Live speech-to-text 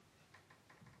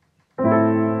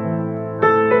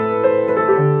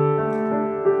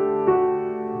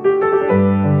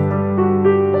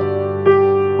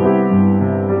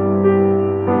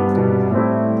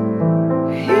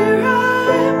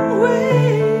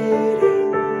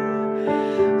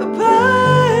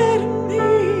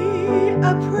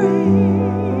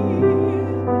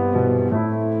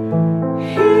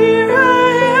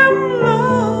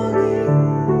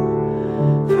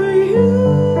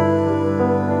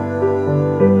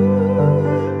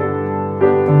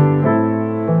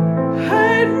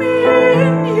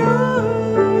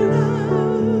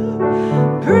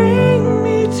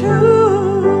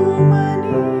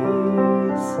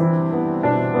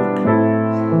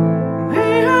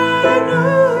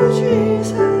know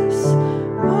Jesus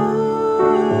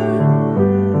more and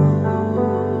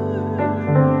more.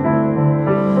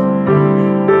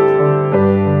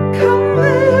 Come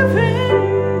live in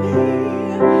me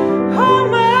all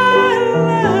my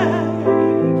life.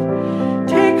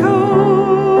 Take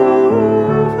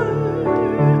over.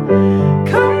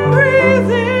 Come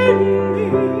breathe in me,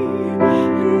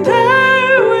 and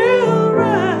I will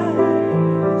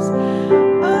rise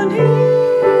on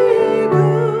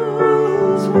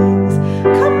eagle's wings.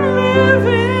 Come live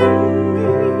in me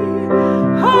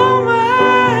all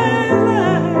my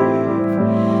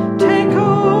life. Take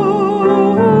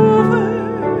over.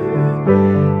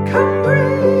 Come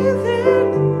breathe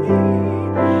in me,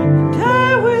 and I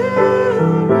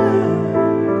will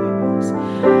rise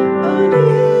on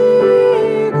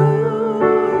eagle's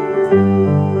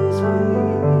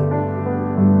wings.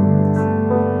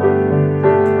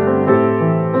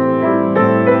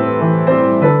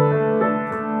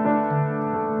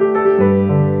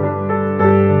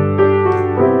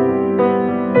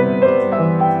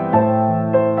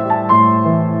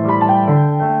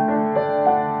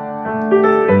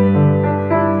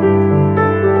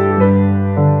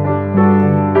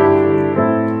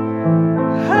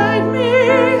 Hide me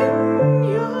in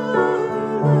your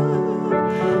love,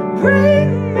 bring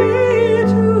me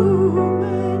to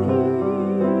my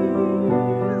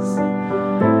knees.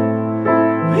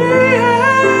 May I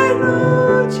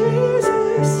know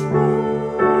Jesus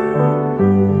more and more.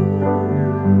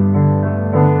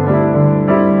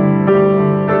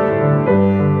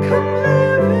 Come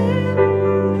live in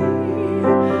me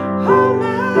all my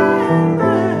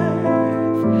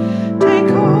life.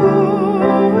 Take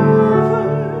over.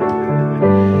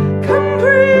 Come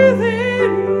breathe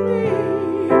in me,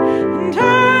 and I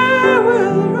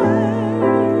will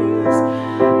rise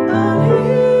on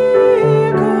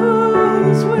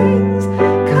eagle's wings.